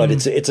 But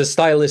it's a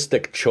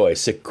stylistic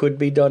choice. It could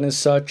be done as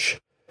such,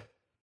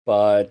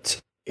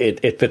 but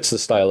it fits the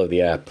style of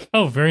the app.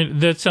 Oh,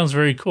 that sounds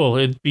very cool.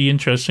 It'd be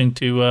interesting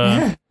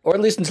to or at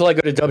least until I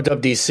go to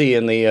WWDC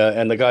and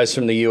the guys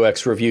from the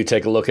UX review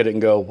take a look at it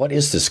and go, what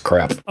is this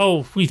crap?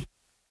 Oh,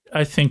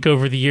 I think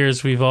over the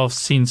years we've all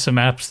seen some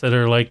apps that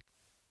are like,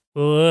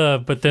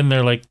 but then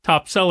they're like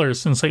top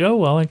sellers, and it's like, oh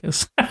well, I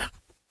guess.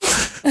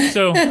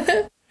 So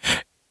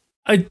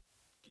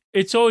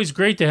it's always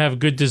great to have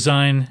good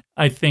design,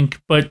 I think,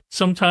 but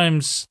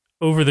sometimes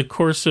over the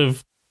course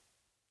of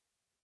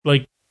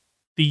like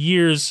the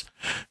years,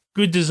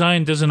 good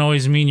design doesn't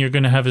always mean you're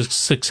going to have a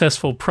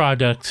successful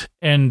product,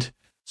 and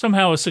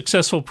somehow a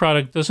successful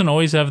product doesn't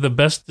always have the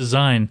best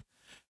design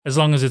as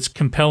long as it's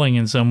compelling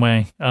in some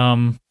way.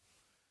 But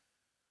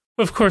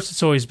of course,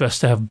 it's always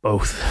best to have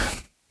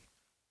both.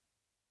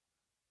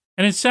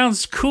 And it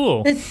sounds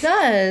cool. It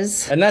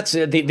does. And that's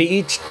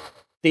the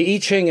I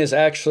Ching is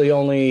actually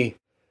only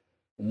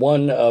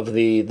one of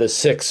the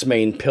 6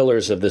 main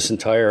pillars of this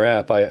entire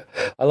app. I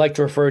like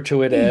to refer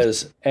to it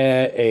as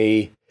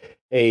a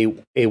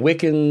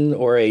Wiccan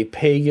or a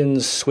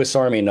pagan Swiss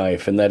Army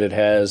knife, in that it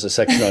has a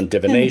section on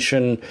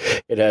divination,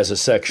 it has a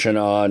section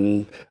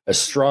on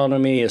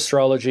astronomy,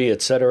 astrology,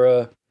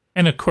 etc.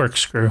 And a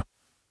corkscrew.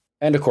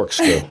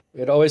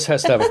 It always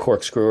has to have a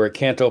corkscrew, or it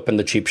can't open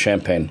the cheap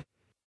champagne.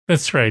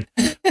 That's right.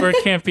 Or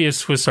it can't be a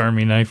Swiss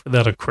Army knife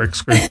without a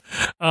corkscrew.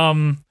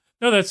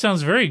 No, that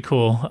sounds very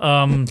cool.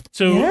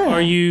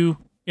 Are you,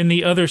 in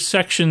the other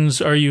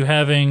sections, are you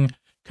having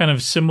kind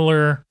of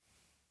similar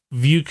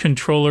view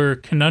controller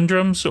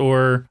conundrums,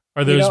 or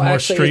are those more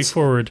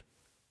straightforward?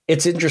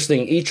 It's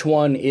interesting. Each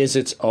one is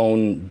its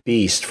own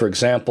beast. For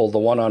example, the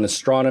one on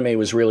astronomy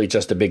was really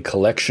just a big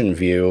collection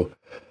view,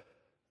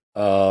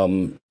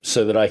 so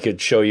that I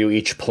could show you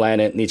each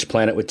planet, and each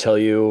planet would tell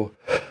you,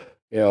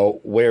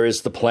 where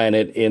is the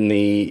planet in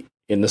the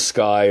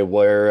sky?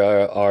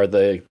 Where are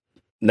the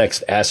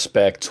next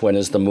aspects? When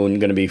is the moon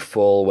going to be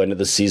full? When do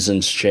the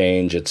seasons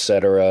change,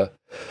 etc.?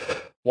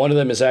 One of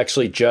them is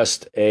actually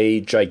just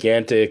a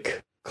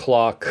gigantic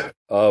clock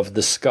of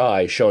the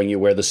sky showing you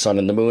where the sun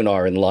and the moon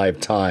are in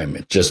live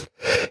time.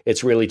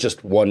 It's really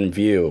just one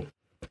view.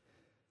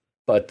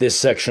 But this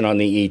section on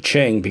the I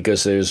Ching,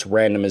 because there's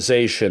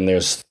randomization,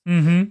 there's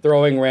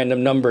throwing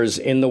random numbers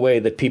in the way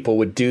that people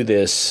would do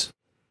this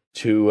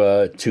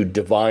to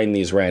divine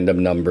these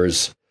random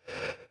numbers.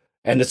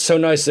 And it's so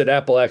nice that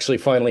Apple actually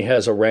finally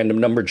has a random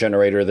number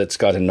generator that's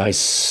got a nice,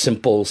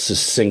 simple,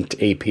 succinct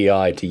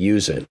API to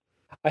use it.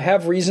 I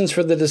have reasons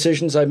for the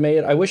decisions I've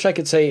made. I wish I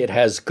could say it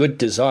has good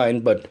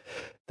design, but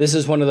this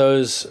is one of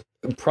those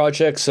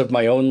projects of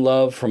my own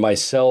love for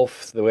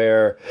myself,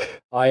 where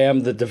I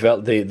am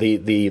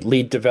the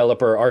lead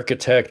developer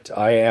architect.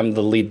 I am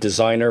the lead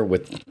designer,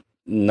 with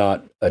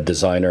not a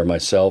designer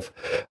myself.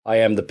 I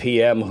am the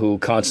PM who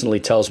constantly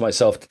tells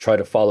myself to try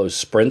to follow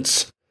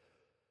sprints,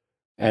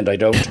 and I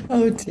don't.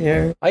 Oh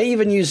dear. I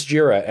even use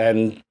Jira,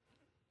 and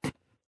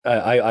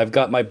I've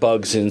got my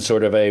bugs in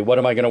sort of a, what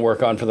am I going to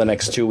work on for the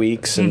next 2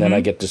 weeks? And then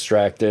I get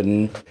distracted.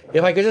 And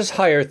if I could just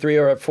hire 3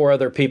 or 4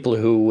 other people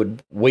who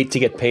would wait to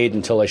get paid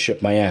until I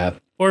ship my app.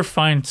 Or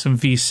find some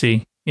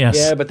VC. Yes.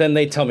 Yeah, but then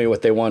they tell me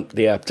what they want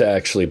the app to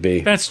actually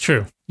be. That's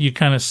true. You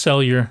kind of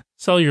sell your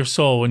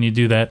soul when you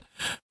do that.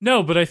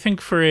 No, but I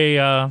think for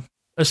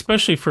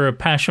especially for a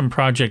passion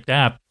project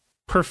app,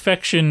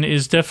 perfection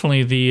is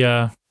definitely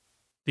the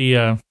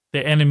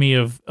enemy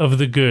of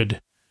the good.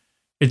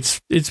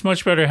 It's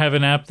much better to have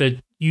an app that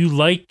you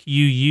like,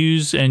 you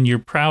use, and you're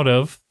proud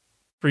of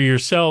for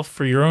yourself,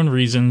 for your own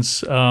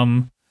reasons,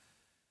 and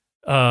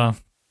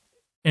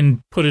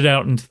put it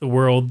out into the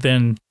world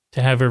than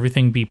to have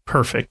everything be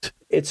perfect.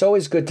 it's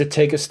always good to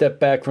take a step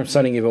back from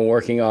something you've been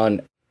working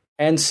on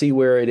and see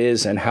where it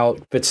is and how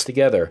it fits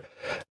together.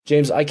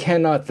 James, I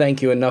cannot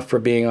thank you enough for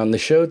being on the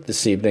show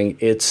this evening.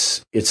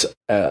 It's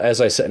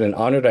as I said, an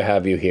honor to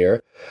have you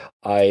here.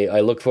 I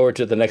look forward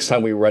to the next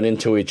time we run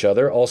into each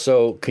other.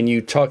 Also, can you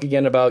talk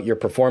again about your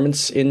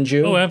performance in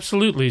June? Oh,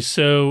 absolutely.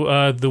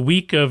 So the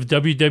week of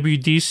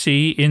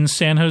WWDC in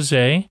San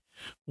Jose,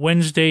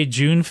 Wednesday,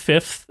 June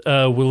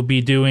 5th, we'll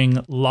be doing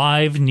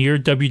Live Near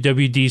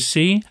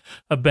WWDC,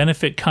 a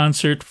benefit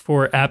concert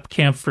for App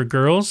Camp for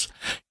Girls.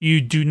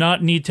 You do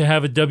not need to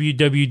have a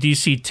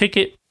WWDC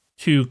ticket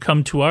to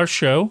come to our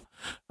show.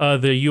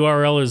 The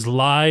URL is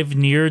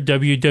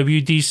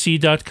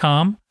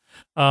livenearwwdc.com.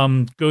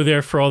 Go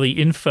there for all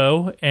the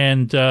info,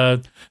 and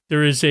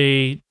there is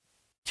a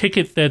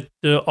ticket that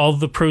all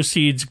the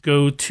proceeds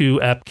go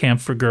to App Camp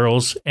for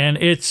Girls, and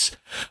it's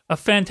a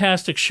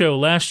fantastic show.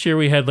 Last year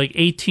we had like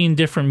 18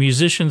 different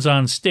musicians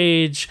on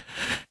stage,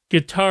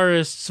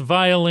 guitarists,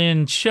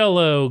 violin,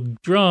 cello,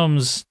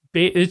 drums.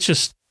 It's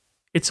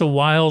a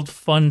wild,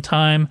 fun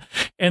time.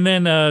 And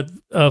then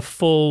a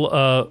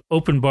full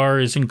open bar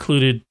is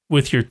included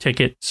with your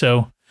ticket,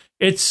 so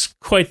it's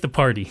quite the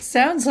party.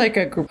 Sounds like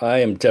I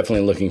am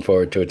definitely looking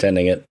forward to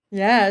attending it.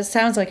 Yeah, it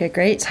sounds like a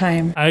great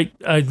time. I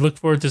look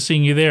forward to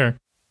seeing you there.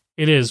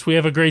 It is. We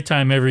have a great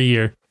time every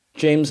year.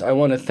 James, I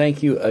want to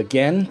thank you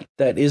again.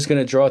 That is going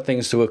to draw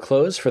things to a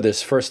close for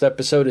this first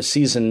episode of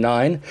Season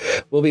 9.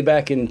 We'll be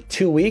back in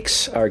 2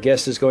 weeks. Our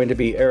guest is going to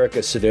be Erica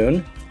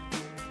Sadoun.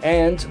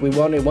 And we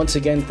want to once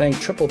again thank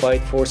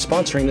TripleByte for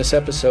sponsoring this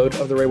episode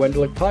of the Ray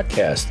Wenderlich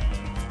Podcast.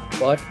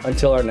 But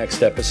until our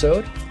next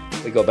episode,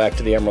 we go back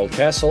to the Emerald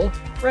Castle.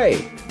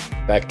 Ray,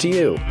 back to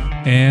you.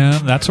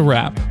 And that's a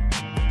wrap.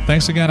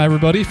 Thanks again,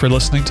 everybody, for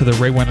listening to the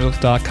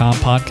RayWenderlich.com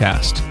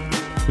podcast.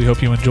 We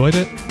hope you enjoyed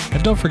it,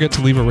 and don't forget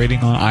to leave a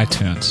rating on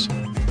iTunes.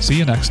 See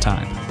you next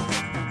time.